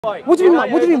What do you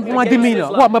mean? What do you mean my demeanor?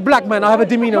 What, I'm a black man, I have a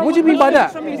demeanor. What do you mean by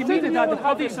that?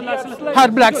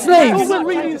 Had black slaves.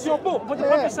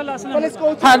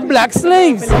 Had black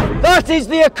slaves. That is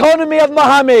the economy of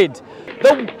Muhammad.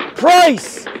 The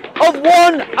price of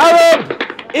one Arab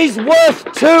is worth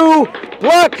 2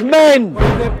 black men.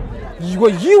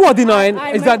 What you are denying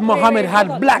is that Muhammad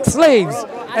had black slaves,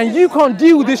 and you can't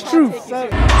deal with this truth.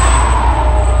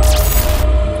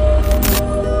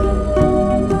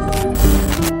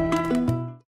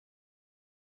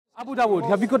 Abu Dawood,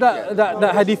 have you got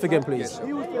that hadith again, please?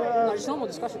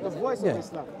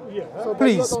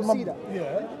 Please.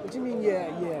 What do you mean,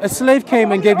 A slave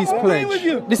came and gave his pledge.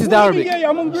 This is the Arabic.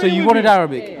 So you wanted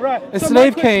Arabic. A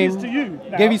slave came,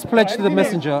 gave his pledge to the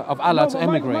messenger of Allah to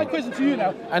emigrate.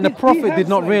 And the Prophet did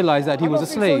not realize that he was a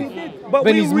slave.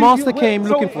 When his master came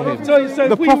looking for him,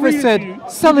 the Prophet said,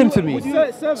 "Sell him to me."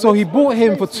 So he bought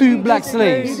him for 2 black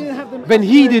slaves. Then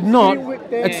he did not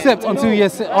accept until he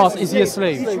asked, "Is he a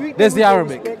slave?" There's the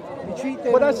Arabic.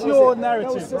 But that's your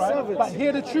narrative, right? But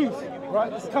hear the truth, right?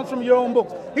 This comes from your own book.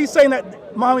 He's saying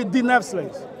that Muhammad didn't have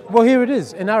slaves. Well, here it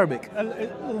is in Arabic.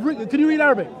 Can you read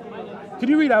Arabic? Can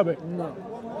you read Arabic? No.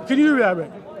 Can you read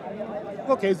Arabic?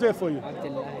 Okay, it's there for you.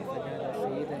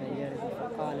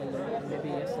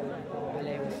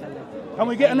 And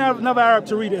we get another Arab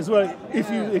to read it as well, if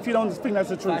you don't think that's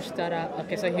the truth.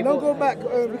 Okay, so he go back.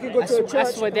 We can go to a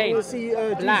church and we'll see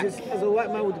Jesus as a white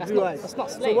man with blue eyes. That's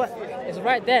not slave. It's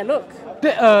right there. Look.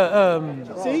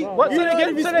 See? What? Say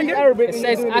that again. Arabic. It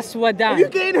says Aswadan. Are you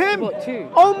getting him?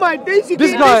 Oh my days! You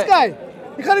getting this guy?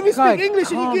 You can't even speak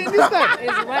English, and you getting this guy?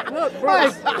 It's right. Look, bro.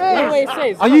 Look what it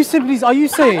says. Are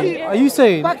you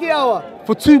saying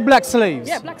for 2 black slaves?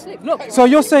 Yeah, black slave. Look. So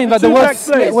you're saying that the word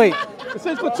slave? Wait. It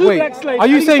says for 2 black slaves. Are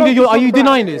you saying that are you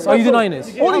denying this? Are you denying this?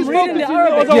 I'm reading the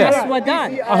Arabic. Yes.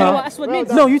 Aswadan. You know what Aswad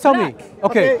means? No, you tell me.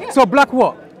 Okay. So black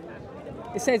what?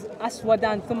 It says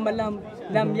Aswadan thumma lam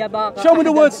yabaqa. Show me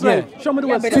the word slave. Show me the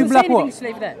word slave. Two black what?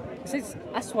 Slave there. It says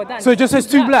Aswadan. So it just says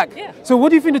 2 black. Yeah. So what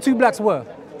do you think the 2 blacks were?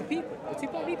 The people. The 2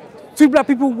 black people. 2 black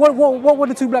people. What were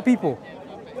the 2 black people?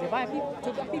 The white people.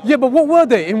 2 black people. Yeah, but what were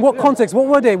they? In what context? What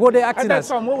were they? What were they acting as?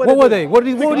 What were they? What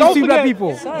were these 2 black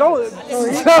people?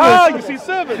 You see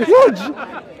servants.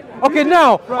 Okay,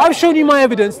 now I've shown you my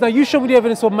evidence. Now you show me the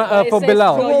evidence for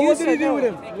Bilal. What did he do with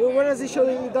him? What has he shown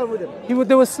you done with him?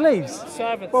 They were slaves.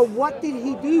 Servants. But what did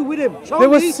he do with him? They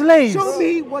were slaves. Show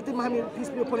me what did Muhammad, peace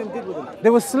be upon him, did with him. They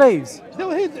were slaves.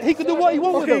 He could do what he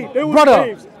wanted with them.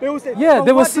 Brother. Yeah,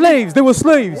 they were slaves. They were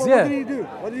slaves. What Yeah. did he do?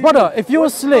 Brother, if you're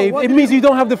a slave, it means you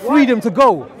don't have the freedom to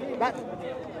go.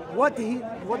 What did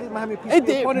Muhammad, peace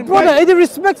be upon him, Brother,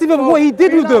 irrespective of what he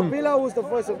did with them. Bilal was the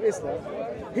voice of Islam.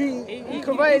 He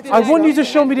converted. I want you to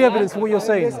show me the evidence for what you're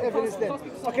saying. There's evidence there.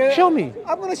 Okay. Show me.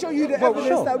 I'm going to show you the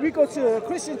evidence that we go to a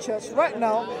Christian church right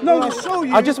now. No, I'll show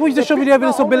you. I just want you to show me the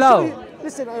evidence of Bilal.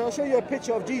 Listen, I'll show you a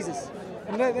picture of Jesus.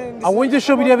 And then I want you to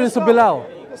show me the evidence of Bilal.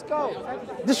 Let's go.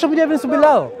 Just show me the evidence of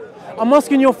Bilal. I'm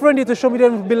asking your friend here to show me the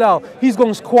evidence of Bilal. He's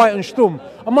gone quiet and stum.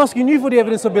 I'm asking you for the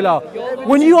evidence of Bilal.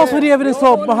 When you ask for the evidence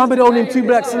of Muhammad owning 2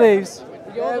 black slaves,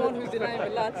 You're the one who's denying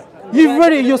Bilal. you've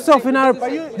read it yourself in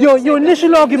Arabic. Your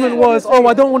initial argument was, oh,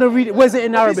 I don't want to read it. Where's it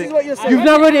in Arabic? You've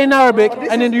now read it in Arabic,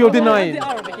 and then you're denying. He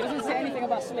doesn't say anything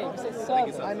about slaves. He says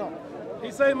servants. I know.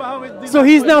 He's saying Muhammad. So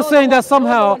he's now saying that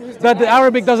somehow that the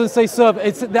Arabic doesn't say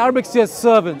servant. The Arabic says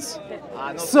servants.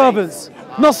 Servants,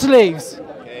 not slaves.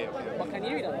 What can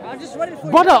you read? I just read it for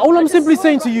you. Brother, all I'm simply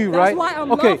saying to you, right? That's why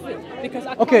I'm Okay. laughing. Because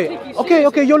I can't take you seriously.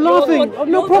 Okay, you're laughing. You're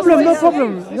No problem.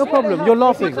 You're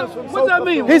laughing. What does that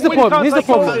mean? Here's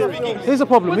the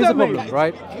problem,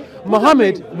 right?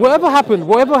 Muhammad, whatever happened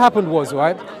was,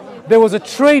 right? There was a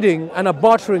trading and a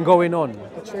bartering going on.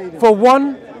 For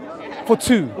 1 for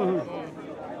 2.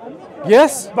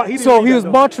 Yes? So he was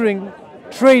bartering,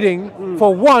 trading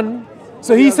for 1.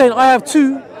 So he's saying, I have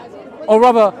 2. Or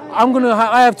rather,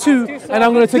 I have 2 and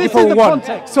I'm going to take it for 1.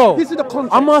 So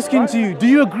I'm asking to you, do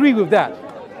you agree with that?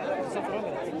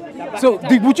 So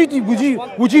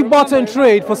would you barter and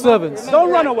trade for servants? Don't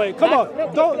run away. Come on.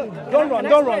 Don't run.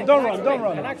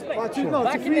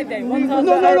 Back in the day,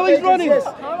 No, he's running.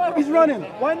 He's running.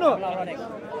 Why not?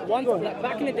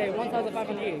 Back in the day,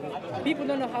 1,500 years, people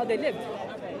don't know how they lived.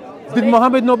 Did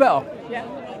Muhammad know better? Yeah.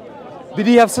 Did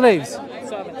he have slaves?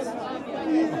 Servants.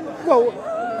 Well,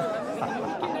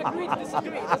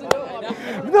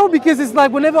 No, because it's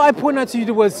like whenever I point out to you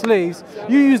the word slaves,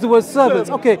 you use the word servants.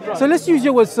 Okay, so let's use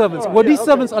your word servants. Were these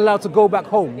servants allowed to go back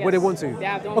home where they want to?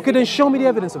 Okay, then show me the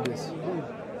evidence of this.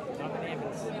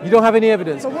 You don't have any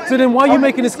evidence. So then why are you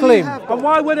making this claim? And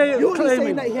why were they You're just claiming?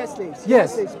 saying that he has slaves.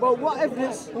 Yes. He has slaves. But what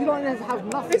evidence? You don't have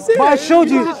nothing. But I showed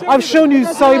you, I've shown you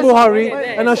Sahih Bukhari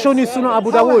and I've shown you Sunnah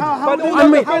Abu Dawud.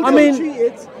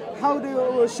 How they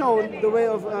were shown the way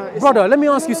of Islam. Brother, let me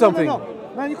ask you something.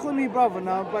 Man, you call me brother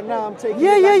now, but now I'm taking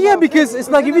Yeah, because it's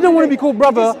like if you don't want to be called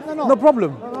brother, no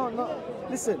problem. No.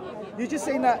 Listen, you're just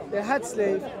saying that they had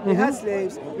slaves, they had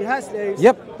slaves, they had slaves.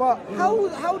 Yep. But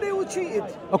how they were treated?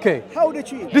 Okay. How they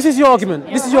treated? This is your argument.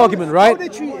 This is your argument, right? How they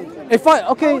treated?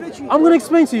 I'm going to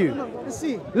explain to you. Let's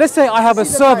see. Let's say I have a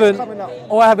servant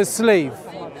or I have a slave.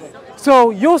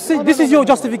 So you're saying this is your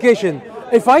justification.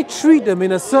 If I treat them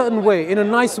in a certain way, in a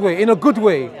nice way, in a good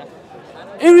way,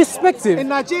 irrespective. In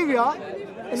Nigeria,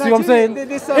 see what I'm saying?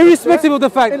 Irrespective of the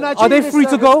fact, are they free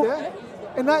to go?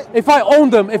 If I own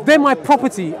them, if they're my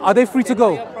property, are they free to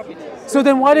go? So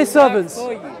then why are they servants?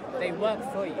 They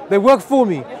work for you. They work for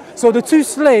me. So the two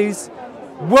slaves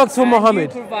worked for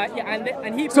Muhammad.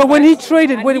 So when he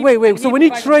traded, wait. So when he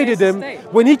traded them,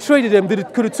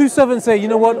 could the two servants say, you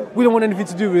know what, we don't want anything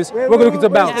to do with this, we're going to look at the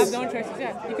bounce?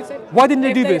 Why didn't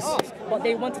they do this? But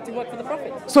they wanted to work for the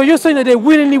Prophet. So you're saying that they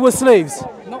willingly were slaves?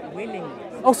 Not willingly.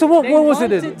 Oh, so what was it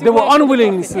then? They were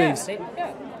unwilling slaves.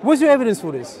 What's your evidence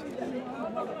for this?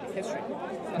 History.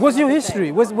 What's your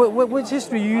history? Which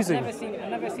history are you using? I've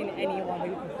never seen anyone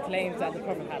who claims that the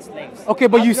Prophet had slaves. Okay,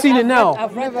 but you've seen it now.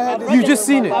 You've just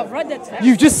seen it. I've read the text.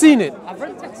 You've just seen it. I've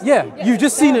read the text. Yeah, you've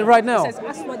just seen it right now. It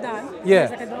says Aswadan.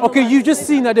 Yeah. Okay, you've just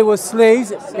seen that they were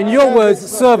slaves. In your words,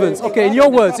 servants. Okay, in your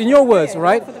words,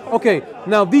 right? Okay,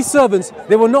 now these servants,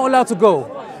 they were not allowed to go.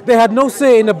 They had no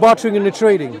say in the bartering and the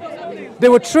trading. They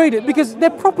were traded because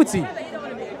they're property.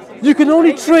 You can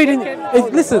only trade in.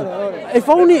 Listen,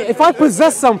 if I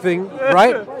possess something,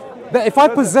 right? That if I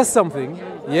possess something,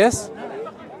 yes,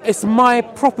 it's my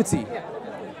property.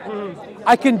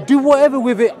 I can do whatever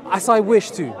with it as I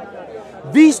wish to.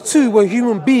 These two were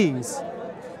human beings.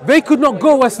 They could not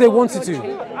go as they wanted to.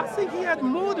 I think he had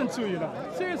more than two, you know.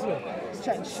 Seriously.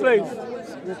 Slaves.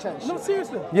 No,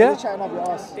 seriously. Yeah?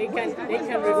 They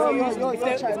can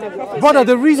refuse. Brother,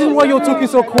 the reason why you're talking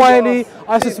so quietly,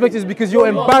 I suspect, is because you're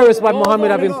embarrassed by Muhammad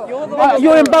having.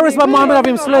 You're embarrassed by Muhammad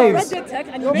having slaves.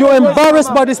 You're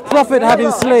embarrassed by this prophet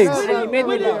having slaves.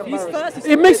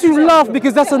 It makes you laugh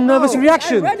because that's a nervous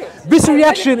reaction. This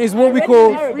reaction is what we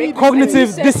call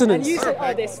cognitive dissonance. You said,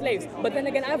 oh, they're slaves. But then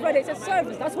again, I've read it, it says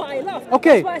servants. That's why I laughed.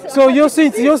 Okay, so you're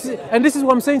saying, and this is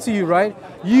what I'm saying to you, right?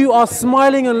 You are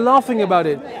smiling and laughing about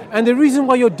it. And the reason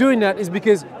why you're doing that is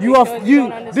because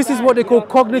this is what they call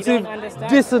cognitive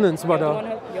dissonance,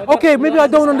 brother. Okay, maybe I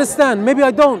don't understand. Maybe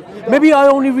I don't. Maybe I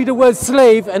only read the word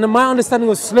slave, and my understanding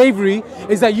of slavery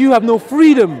is that you have no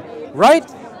freedom, right?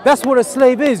 That's what a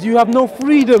slave is. You have no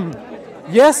freedom.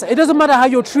 Yes, it doesn't matter how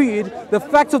you're treated. The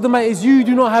fact of the matter is you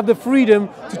do not have the freedom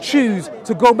to choose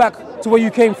to go back to where you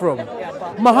came from.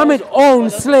 Muhammad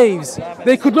owned slaves.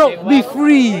 They could not be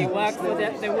free. They worked for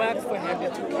him. They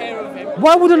took care of him.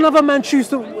 Why would another man choose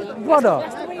to... Brother,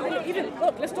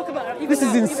 Look, let's talk about this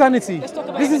is insanity.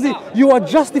 This is it. You are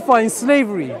justifying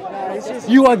slavery.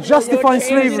 You are justifying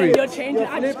slavery. You're changing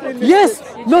it. Yes.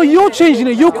 No, you're changing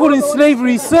it. You're calling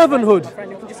slavery servanthood.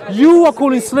 You are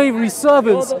calling slavery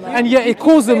servants, and yet it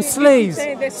calls them slaves.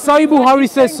 Sahih Bukhari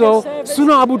says so.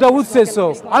 Sunnah Abu Dawud says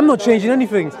so. I'm not changing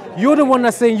anything. You're the one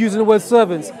that's saying using the word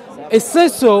servants. It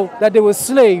says so that they were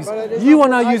slaves. You are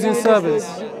now using servants.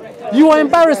 You are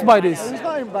embarrassed by this.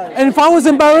 And if I was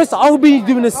embarrassed, I would be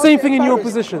doing the same thing in your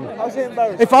position.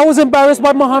 If I was embarrassed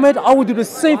by Muhammad, I would do the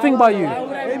same thing by you.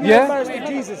 Yeah?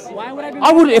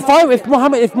 I would if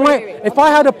I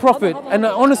had a prophet and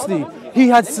honestly he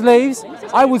had slaves,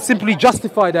 I would simply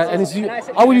justify that, and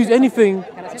I would use anything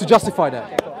to justify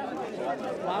that.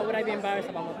 Why would I be embarrassed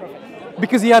about my prophet?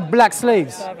 Because he had black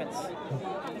slaves. Servants.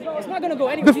 It's not going to go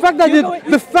anywhere. The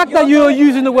fact that you are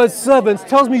using the word servants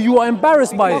tells me you are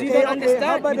embarrassed by it. You don't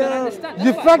understand. You don't understand.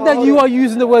 The fact that you are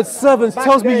using the word servants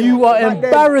tells me you are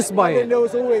embarrassed by it. There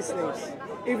was always slaves.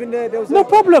 Even there was no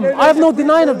problem. I have no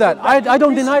denying of that. I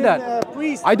don't deny that.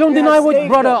 I don't deny what,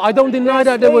 brother. I don't deny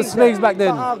that there were slaves back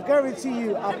then. I guarantee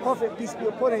you, our prophet, peace be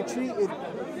upon him, treated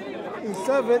his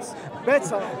servants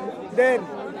better than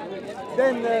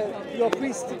your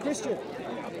priest Christian.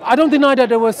 I don't deny that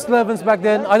there were servants back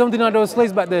then. I don't deny there were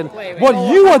slaves back then. What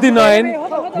you are denying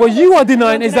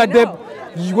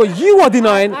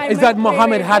is that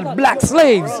Muhammad had black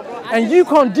slaves, and you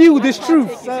can't deal with this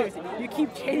truth.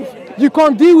 keep changing. You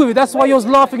can't deal with it. That's why you're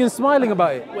laughing and smiling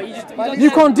about it. You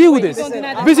can't deal with this.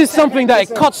 This is something that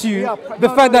it cuts you. The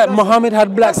fact that Muhammad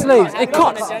had black slaves. It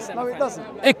cuts. No, it doesn't.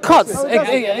 It cuts.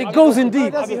 It goes in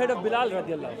deep. Have you heard of Bilal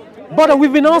radiallahu? But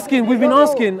we've been asking.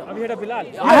 Have you heard of Bilal?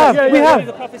 We have.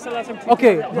 The Prophet ﷺ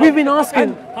Okay, we've been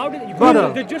asking. How did you,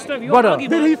 Brother, the gist of your brother.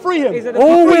 argument Did he free him? is that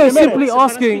All Free we're him, simply innit?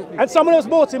 asking. And someone else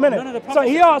bought him, No, the innit? So Prophet-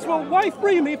 he asked, well, why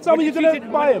free me if someone you're going to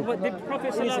buy him? Did the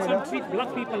Prophet ﷺ treat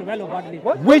black people well or badly?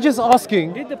 We're just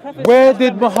asking. Did the Prophet Where ﷺ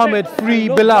did Muhammad free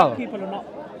love Bilal? black people or not?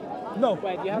 No.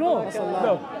 No. That's a lie.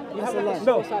 No. That's a lie.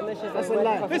 No. That's a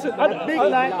lie. Listen, Big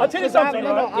lie. I'll tell you something,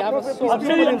 right? I'll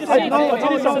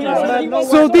tell you something.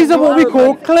 So these are what we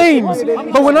call claims.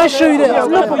 But when I show you that,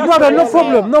 no, brother, no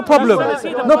problem.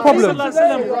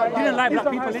 Didn't like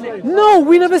black people, innit? No,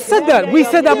 we never said that. We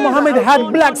said that Muhammad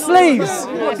had black slaves.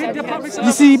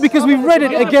 You see, because we've read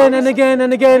it again and again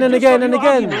and again and again and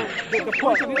again. The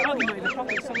point of your argument is the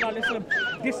Prophet ﷺ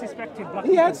disrespected black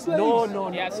people. He had slaves.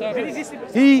 No.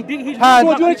 He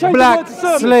had black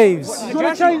slaves. Do you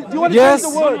want to change Yes, the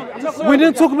word? we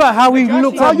didn't talk about how he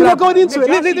looked No, at you're not black. going into it.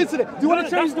 Listen. Do you want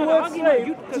to change the word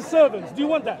slave to servants? Do you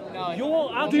want that? Do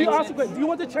you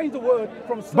want to change the word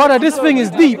from slave Brother, to this thing is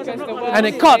servant? deep and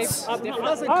it cuts.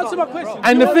 Answer my question.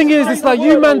 And the thing is, it's like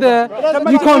you man there,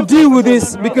 you can't deal with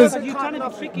this because,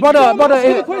 brother,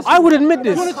 I would admit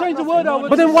this. You want to change the word over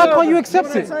But then to why can't servant? you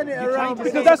accept it? Turn it around.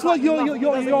 Because that's what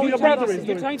your brother is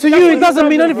doing. To you, it doesn't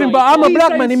mean anything, but I'm a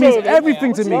black man, it means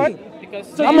everything to me.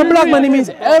 I'm a black man, it means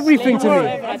everything to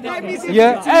me.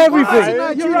 Yeah,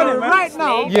 everything. You're running right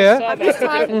now. Yeah.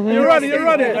 You're running.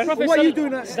 What are you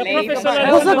doing? What's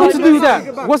that got to do with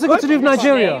that? What's it got to do with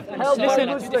Nigeria? Held by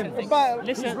Muslims.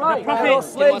 Listen, Right. the There are Prophet,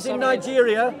 slaves in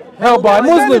Nigeria. Held by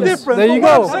Muslims. different There you from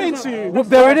what go. I'm saying to you. Whoop,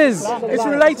 there it is. It's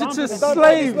related to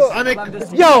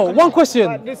slaves. Yo, one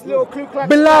question. This little Ku Klux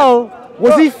Bilal,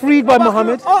 was he freed by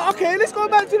Muhammad? Oh, okay, let's go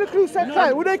back to the Ku Klux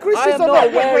Klan. Were they Christians I am or not not?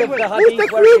 aware of the Who's the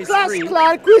hadith where Ku he is Klux free.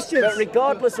 Klan Christians? But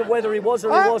regardless of whether he was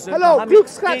or he wasn't, hello, Muhammad Ku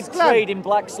Klux did Klan. trade in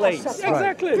black slaves.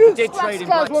 Exactly. Ku did Klux trade in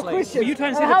Klans black were slaves. Christians. you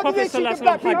trying to say And the how Prophet did they treat the ﷺ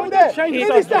black people had- there? Change They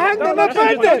the used to hang them and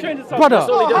burn them. Brother,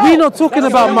 we're not talking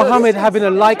about Muhammad having a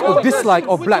like or dislike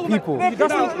of black people.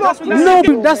 No,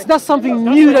 that's something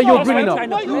new that you're bringing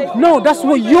up. No, that's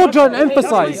what you're trying to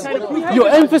emphasize. You're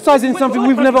emphasizing something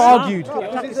we've never argued.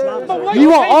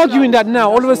 You are arguing that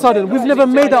now, all of a sudden. We've never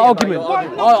made that argument.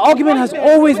 Our argument has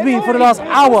always been for the last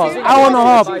hour and a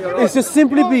half. It's just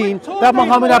simply been that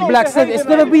Muhammad had black slaves. It's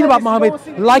never been about Muhammad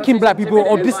liking black people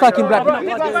or disliking black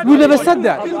people. We never said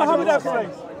that.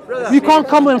 You can't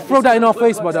come and throw that in our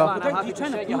face, brother.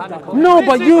 No,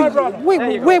 but you.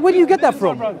 Wait, where do you get that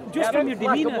from? just from your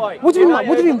demeanor. What do you mean?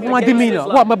 What do you mean my demeanor?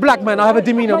 What, my black man? I have a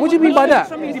demeanor. What do you mean by that?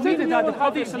 From your demeanor that the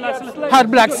Prophet ﷺ Had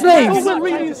black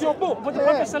slaves. Your book. but the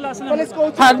Prophet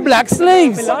ﷺ Had black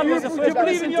slaves. Bilal was the first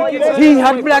person to give He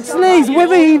had black slaves,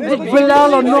 whether he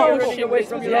Bilal or not.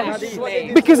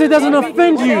 Because it doesn't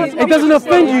offend you. It doesn't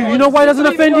offend you. You know why it doesn't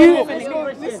offend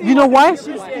you? You know why?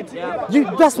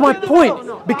 That's my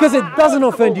point. Because it doesn't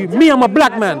offend you. Me, I'm a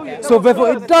black man. So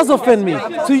therefore it does offend me.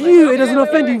 To you, it doesn't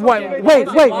offend you. Why?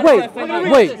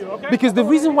 Wait. Because the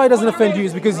reason why it doesn't offend you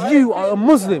is because you are a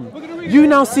Muslim. You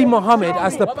now see Muhammad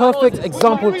as the perfect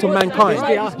example to mankind.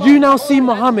 You now see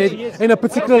Muhammad in a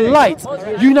particular light.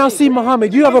 You now see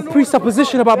Muhammad. You have a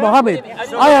presupposition about Muhammad.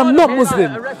 I am not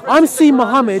Muslim. I'm seeing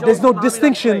Muhammad. There's no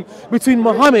distinction between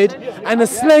Muhammad and a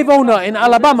slave owner in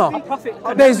Alabama.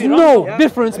 There's no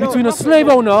difference between a slave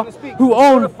owner who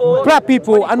owned black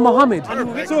people and Muhammad.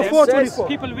 So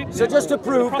 424. So just to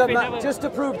prove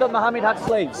that Muhammad had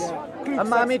slaves and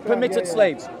Muhammad permitted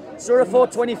slaves. Surah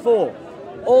 424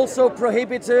 also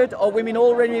prohibited or women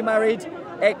already married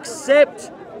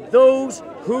except those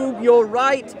whom your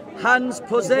right hands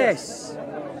possess.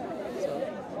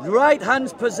 Right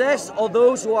hands possess or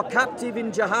those who are captive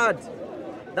in jihad.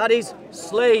 That is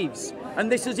slaves. And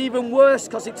this is even worse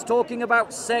because it's talking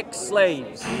about sex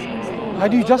slaves. How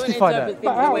do you justify that?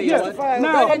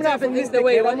 Now,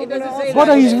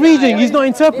 Brother, he's reading. He's not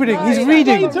interpreting. He's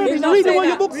reading. He's reading what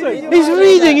your book says. He's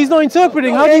reading. He's not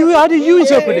interpreting. How do you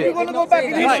interpret it? we're going to go back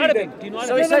in history.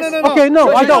 So it says, Okay,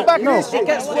 no, I don't. No. it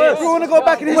gets worse. We want to go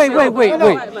back in Wait. history.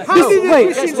 How did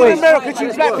the Christians in America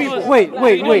treat black people? Wait.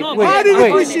 How did the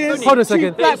Christians Hold on a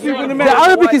second. treat black people in The America?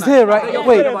 Arabic is here, right?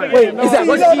 Wait. Is that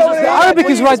the Arabic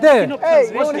is right there? Hey,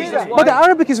 you want to hear that? But the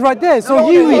Arabic is right there, so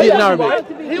you read it in Arabic.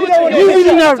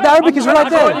 reading the Arabic is right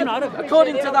there.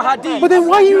 According to the hadith. But then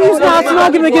why are you using that as an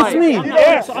argument against me?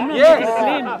 Yes.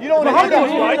 You don't want to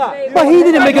hear that. But he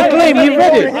didn't make a claim, he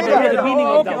read it.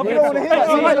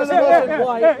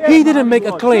 He didn't make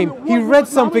a claim, he read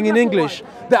something in English.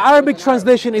 The Arabic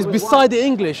translation is beside the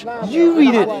English. You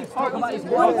read it.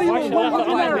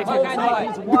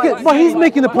 But he's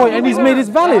making the point and he's made it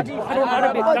valid.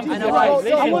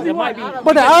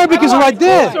 But the Arabic is right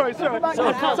there.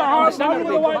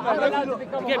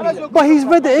 But he's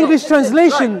read the English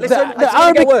translation. The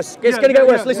Arabic, it's going to get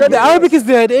worse. Listen, the Arabic is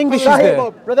there, the English is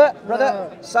there. Brother,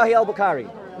 Sahih al-Bukhari.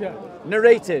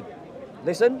 Narrated.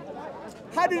 Listen.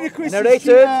 How did the Christians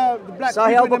Narrated. the black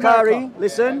Sahih people in al-Bukhari. America?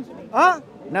 Listen. Huh?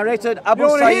 Narrated Abu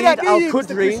don't wanna hear Sa'id that, do you, Mr.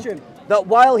 al-Khudri Christian? that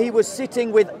while he was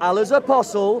sitting with Allah's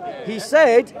apostle, he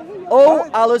said, "Oh,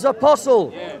 Allah's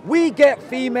apostle, we get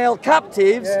female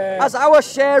captives as our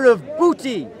share of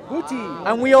booty,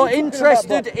 and we are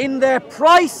interested in their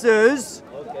prices.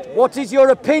 What is your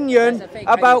opinion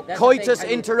about coitus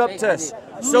interruptus?"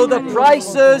 So the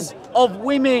prices of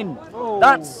women,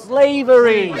 that's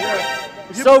slavery.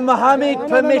 So Muhammad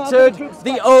permitted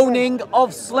the owning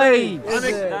of slaves.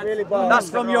 That's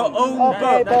from your own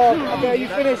book. Okay, you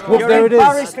finished. Look, You're there it is.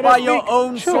 embarrassed by your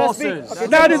own sources.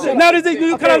 Now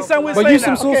you can understand what But we're use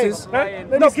saying some now. sources.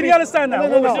 No, can you understand now?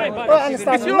 What we're saying? I don't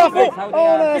understand nothing. I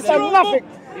don't understand nothing.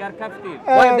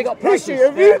 Why have they got prices? History.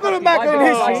 If you're going back in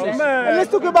history, prices? and let's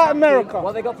talk about America.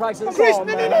 Well, they got prices. Chris,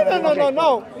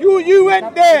 no. You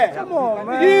went there. Come on,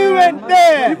 man. You went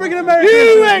there. You bringing Americans You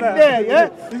into went this there, now.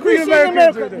 yeah? You Chris bringing in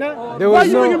Americans America. into No. There Why was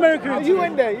you bringing no... Americans into You this?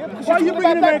 went there, yeah? Because Why you you talk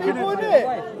bringing about black Americans people into there.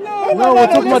 No, we're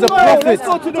talking about the prophet. Let's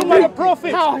go to the Talking about the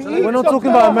prophet. We're not talking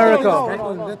about America.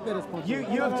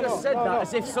 You have just said that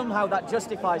as if somehow that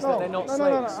justifies that they're not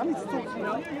slaves. I need to talk to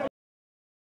you.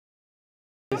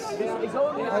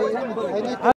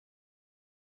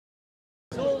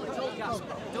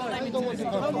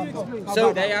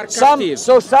 So they are Sam, captives.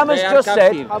 so Sam has They are just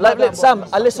said, captive. Sam,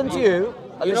 I listened to you.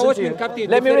 You know what mean captive?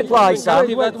 Let me reply, Sam.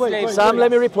 Sam, let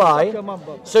me reply.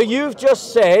 So you've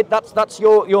just said, that's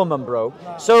your mum, bro.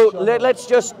 So let's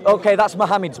just, okay, that's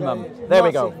Mohammed's mum. There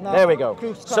we go. There we go.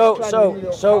 So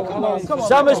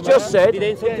Sam has just said,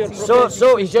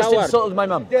 so he just insulted my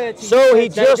mum. So he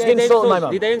just insulted my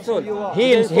mum. Did I insult?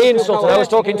 He insulted. I was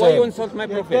talking to Why you him. insult my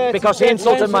prophet? Because he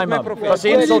insulted my mum. Because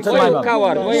he insulted my mum.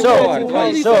 Coward. Why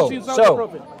you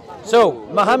coward? So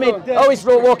Muhammad, oh, he's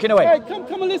walking away. Hey,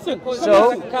 come and listen.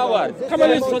 So, Coward. Come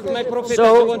and insult my prophet.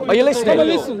 So, are you listening?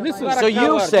 Listen. So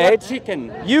you said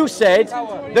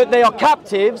that they are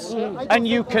captives, and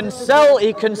you can sell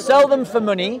them for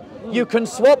money, you can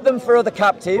swap them for other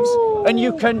captives, and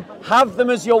you can have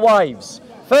them as your wives.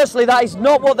 Firstly, that is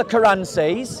not what the Quran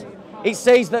says. It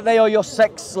says that they are your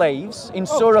sex slaves in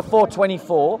Surah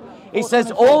 4:24. It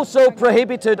says also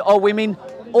prohibited are women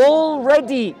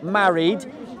already married,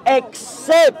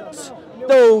 except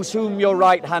those whom your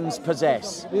right hands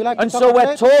possess. And so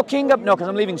we're talking about, no, because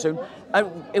I'm leaving soon,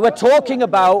 we're talking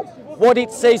about what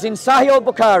it says in Sahih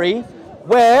al-Bukhari,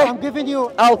 where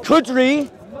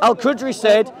Al-Khudri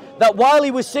said that while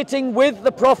he was sitting with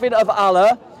the Prophet of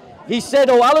Allah, he said,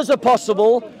 "Oh, Allah's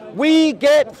apostle, we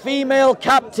get female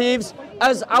captives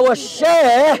as our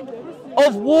share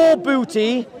of war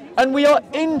booty, and we are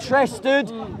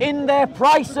interested in their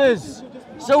prices."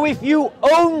 So if you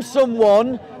own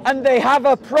someone and they have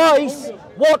a price,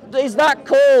 what is that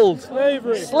called?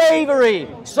 Slavery.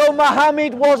 So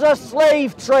Muhammad was a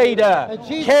slave trader.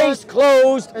 Case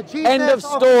closed. End of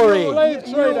story.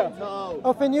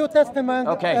 Of the New Testament,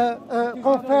 Okay.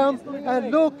 confirmed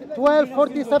Luke 12,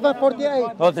 47, 48.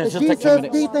 Oh, this will take 2 Jesus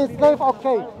minutes. did enslave,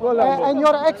 okay. And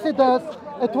your Exodus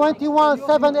 21,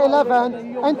 7, 11,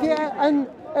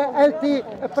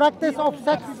 practice of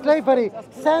sex slavery,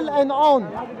 sell and own,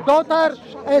 daughter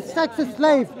a sex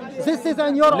slave. This is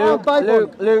in your own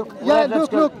Bible. Luke. Yeah,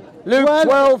 let's Luke. go. Luke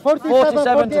 12,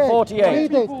 47 to 48. 48.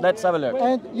 Read it. Let's have a look.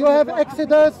 And you have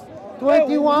Exodus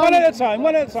 21, One at a time.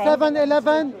 7,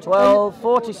 11. 12,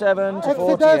 47 to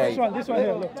Exodus. 48. This one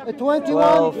here, look. 12,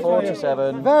 21,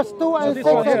 47 verse 2 and 6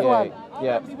 as well.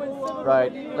 Yeah.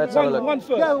 Right. Let's have a look. One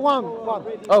first. Yeah, one.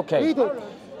 Okay. Read it.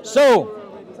 So,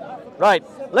 right.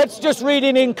 Let's just read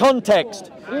it in context.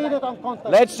 Read it on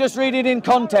context. Let's just read it in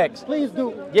context. Please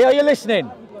do. Yeah, you're listening.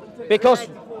 Because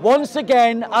once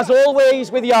again, as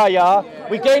always with Yahya,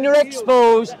 we gain to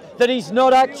expose that he's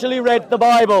not actually read the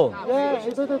Bible. Yeah,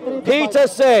 he didn't read the Peter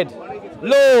said,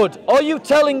 "Lord, are you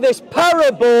telling this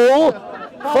parable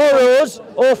for us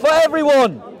or for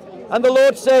everyone?" And the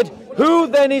Lord said, "Who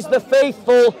then is the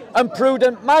faithful and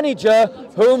prudent manager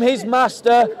whom his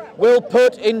master will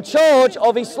put in charge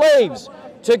of his slaves?"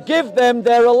 to give them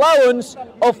their allowance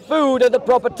of food at the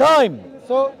proper time.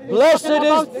 So Blessed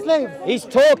about is, slaves. he's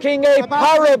talking a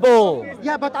parable.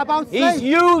 Yeah, but about slaves. He's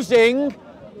using,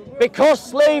 because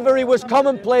slavery was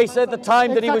commonplace at the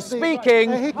time that he was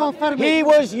speaking, he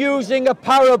was using a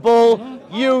parable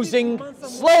using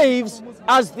slaves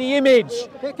as the image.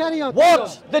 Carry on.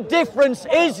 What the difference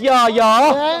is,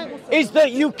 Yahya, is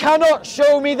that you cannot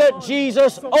show me that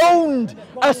Jesus owned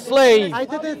a slave, I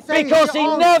didn't say because he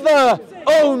never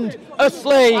owned a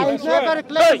slave. I never But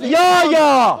claimed he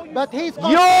Yahya, But he's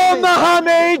your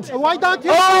Muhammad Why don't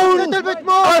you say a owned little bit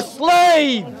more? a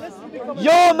slave.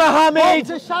 Your Muhammad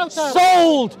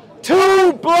sold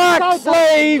 2 black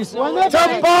slaves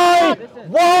to buy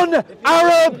 1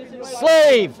 Arab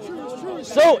slave.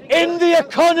 So in the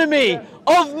economy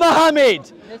of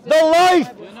Muhammad, the life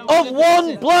of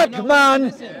 1 black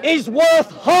man is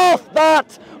worth half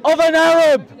that of an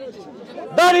Arab.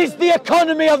 That is the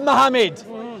economy of Muhammad.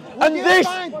 And this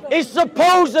is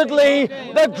supposedly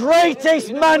the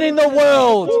greatest man in the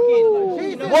world.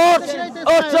 What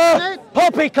utter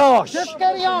poppycock. Just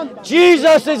carry on.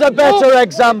 Jesus is a better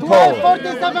example.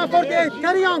 47, 48.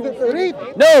 Carry on. Read.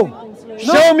 No.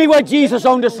 Show me where Jesus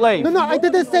owned a slave. No, I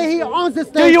didn't say he owns a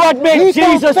slave. Do you admit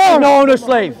Jesus did not own a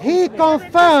slave? He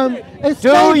confirmed a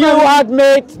Do you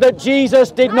admit that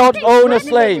Jesus did not own a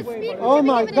slave? Oh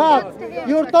my God.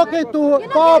 You're talking to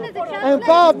Bob, and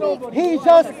Bob, he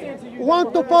just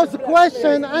want to pose a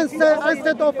question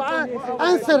instead of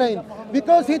answering,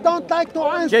 because he don't like to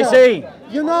answer.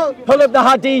 JC, you know, pull up the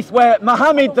hadith where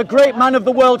Muhammad, the great man of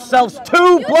the world, sells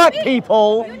 2 black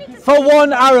people for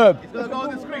 1 Arab.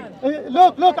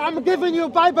 Look, I'm giving you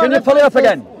Bible. Can you pull it up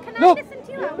again? Look,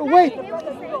 wait.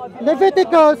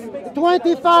 Leviticus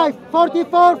 25,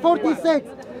 44, 46.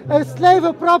 A slave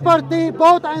property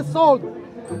bought and sold.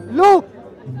 Look,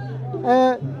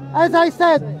 as I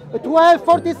said, 12,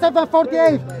 47,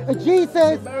 48.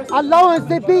 Jesus allows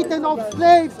the beating of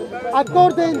slaves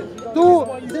according to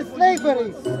the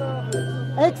slavery.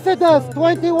 Exodus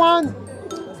 21,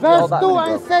 verse 2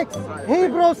 and 6.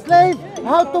 Hebrew slave,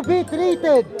 how to be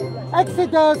treated.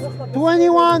 Exodus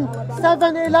 21,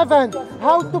 7, 11.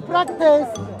 How to practice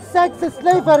sex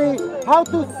slavery, how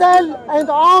to sell and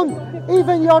own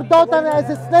even your daughter as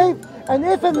a slave. And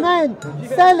if a man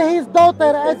sell his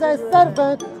daughter as a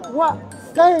servant, what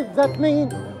slave that mean?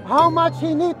 How much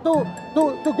he need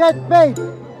to get paid?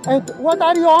 And what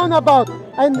are you on about?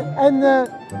 And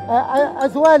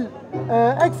as well,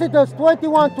 Exodus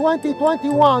 21, 20,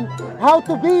 21, how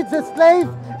to beat the slave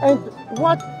and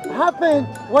what happened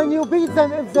when you beat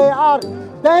them if they are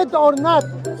dead or not.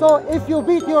 So if you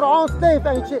beat your own slave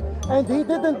and he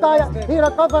didn't die, he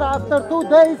recovered after 2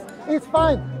 days, it's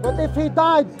fine. But if he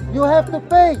died, you have to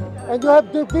pay and you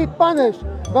have to be punished.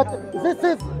 But this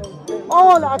is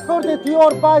all according to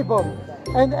your Bible.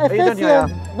 And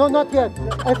Ephesians, no, not yet.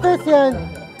 Ephesians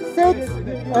 6,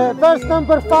 verse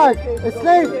number 5.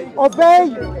 Slave,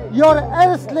 obey your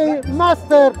earthly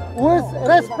master with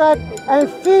respect and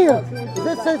fear.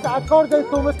 This is according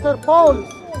to Mr. Paul,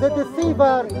 the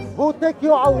deceiver, who take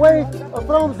you away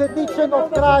from the teaching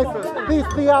of Christ.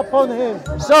 Peace be upon him.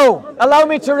 So, allow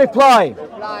me to reply.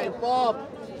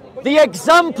 The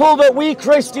example that we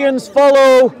Christians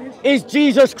follow is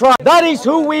Jesus Christ. That is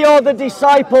who we are the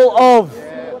disciple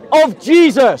of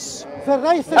Jesus.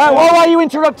 Why are you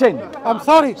interrupting? I'm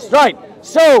sorry. Right.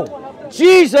 So,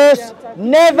 Jesus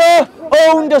never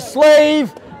owned a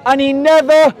slave and he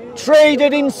never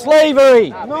traded in slavery.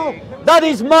 No. That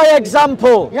is my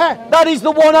example. Yeah. That is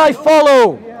the one I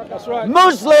follow. That's right.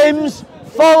 Muslims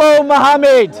follow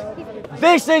Muhammad.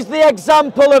 This is the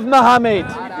example of Muhammad.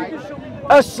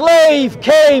 A slave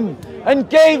came and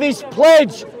gave his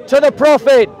pledge to the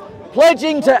Prophet,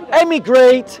 pledging to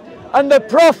emigrate, and the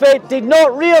Prophet did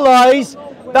not realize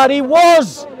that he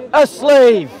was a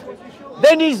slave.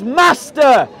 Then his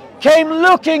master came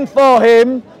looking for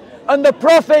him, and the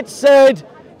Prophet said,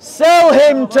 "Sell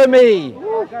him to me."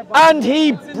 And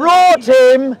he brought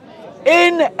him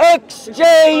in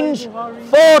exchange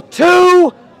for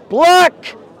 2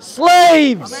 black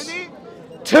slaves.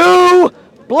 2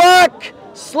 black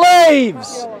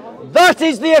slaves. That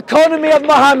is the economy of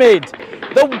Muhammad.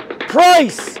 The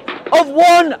price of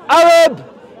 1 Arab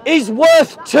is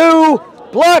worth 2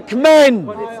 black men.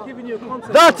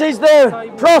 That is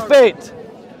the Prophet.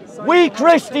 We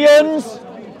Christians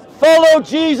follow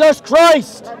Jesus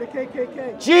Christ.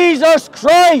 Jesus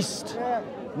Christ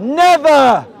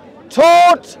never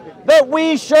taught that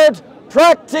we should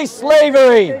practice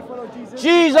slavery.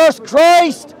 Jesus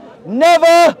Christ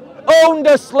never owned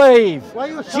a slave.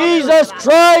 Jesus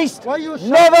Christ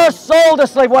never sold a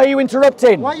slave. Why are you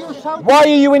interrupting? Why are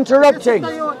you interrupting?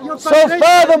 So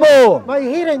furthermore,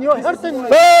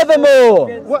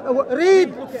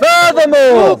 Read.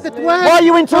 Furthermore, why are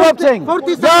you interrupting?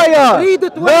 Yahya,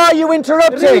 why are you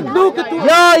interrupting?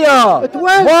 Yahya,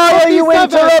 why are you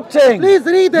interrupting? Please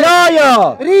read it.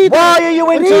 Yahya, why are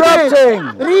you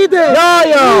interrupting? Read it.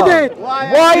 Yahya,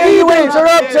 why are you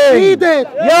interrupting? Read it.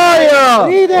 Yahya,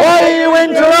 why are you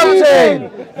interrupting?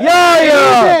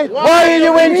 Yahya, why are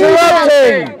you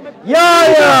interrupting?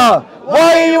 Yahya,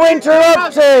 why are you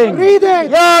interrupting? Read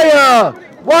it. Yahya,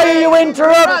 why are you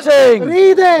interrupting?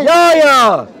 Read it.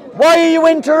 Yahya, why are you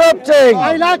interrupting?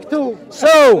 I like to.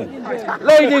 So,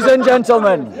 ladies and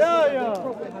gentlemen,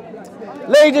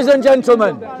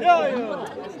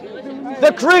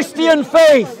 the Christian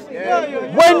faith,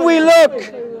 when we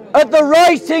look at the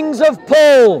writings of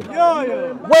Paul,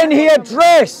 when he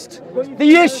addressed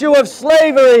the issue of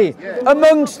slavery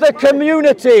amongst the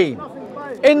community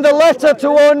in the letter to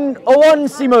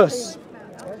Onesimus.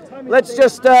 Let's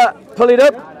just pull it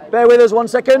up. Bear with us 1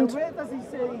 second.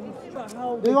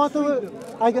 Do you want to?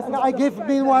 I give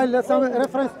meanwhile some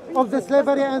reference of the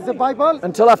slavery and the Bible.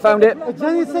 Until I found it.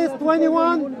 Genesis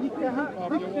 21,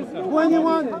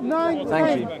 9,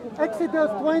 Thank you.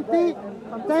 Exodus 20,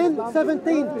 10,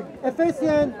 17.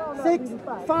 Ephesians 6,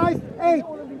 5, 8.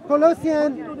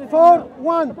 Colossians 4,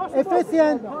 1.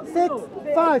 Ephesians 6,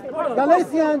 5.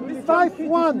 Galatians 5,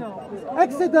 1.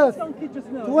 Exodus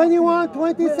 21,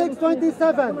 26,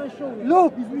 27.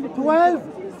 Luke 12,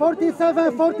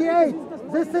 47, 48.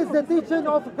 This is the teaching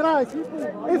of Christ.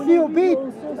 If you beat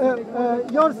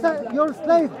your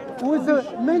slave with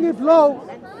many blows,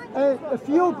 a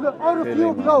few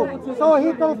blows, so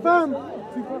he confirmed,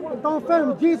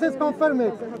 Jesus confirmed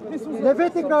it.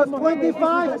 Leviticus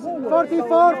 25,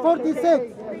 44,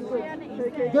 46.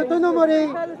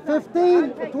 Deuteronomy 15,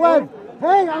 12.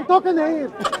 Hey, I'm talking here.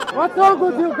 What's wrong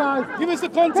with you guys? Give us the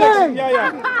context. Hey.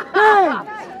 Yeah. Hey.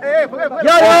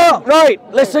 Yahya, right,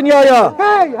 listen Yahya.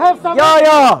 Hey, have some.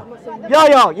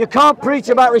 Yahya, you can't preach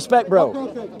about respect, bro.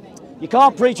 You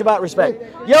can't preach about respect.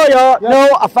 Yahya,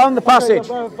 no, I found the passage.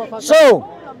 So,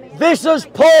 this is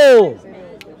Paul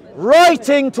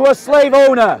writing to a slave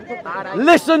owner.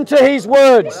 Listen to his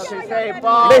words.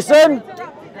 Listen,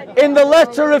 in the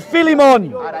letter of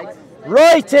Philemon,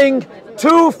 writing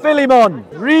to Philemon,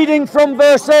 reading from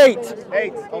verse 8.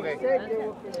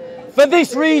 For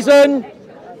this reason,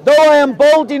 though I am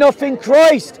bold enough in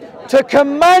Christ to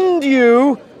command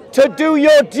you to do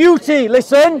your duty.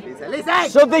 Listen.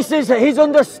 So this is his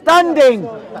understanding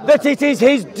that it is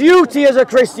his duty as a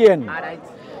Christian.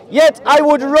 Yet I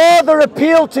would rather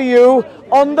appeal to you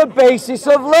on the basis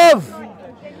of love.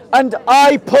 And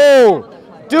I, Paul,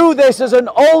 do this as an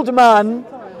old man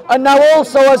and now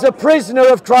also as a prisoner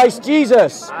of Christ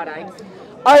Jesus.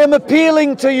 I am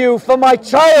appealing to you for my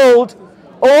child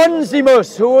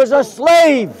Onesimus, who was a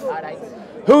slave,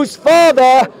 whose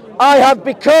father I have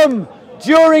become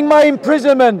during my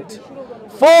imprisonment.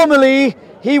 Formerly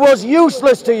he was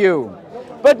useless to you,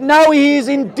 but now he is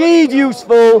indeed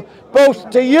useful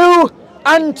both to you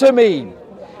and to me.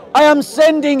 I am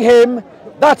sending him,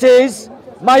 that is,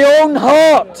 my own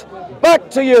heart, back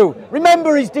to you.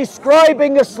 Remember, he's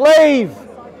describing a slave.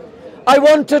 I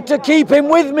wanted to keep him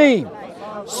with me,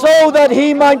 so that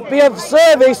he might be of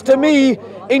service to me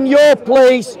in your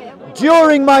place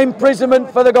during my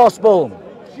imprisonment for the gospel.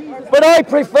 But I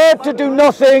preferred to do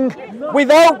nothing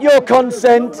without your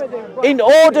consent, in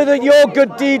order that your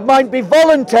good deed might be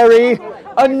voluntary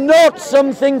and not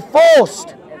something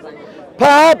forced.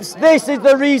 Perhaps this is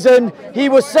the reason he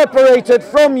was separated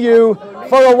from you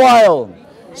for a while,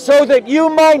 so that you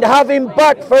might have him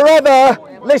back forever.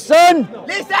 Listen!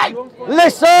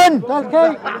 Listen!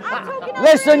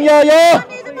 Listen, Yahya!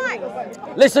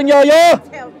 Listen, Yahya!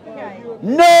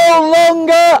 No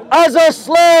longer as a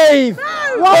slave,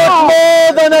 but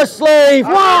more than a slave,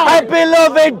 a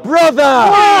beloved brother.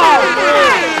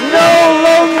 No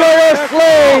longer a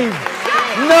slave,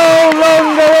 no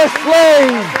longer a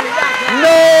slave,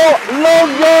 no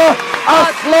longer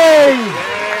a slave.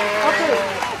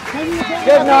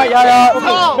 Good night, Yahya.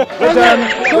 We're done.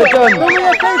 We're done.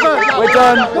 We're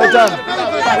done. We're done.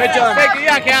 We're done. Thank you,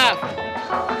 Yahya.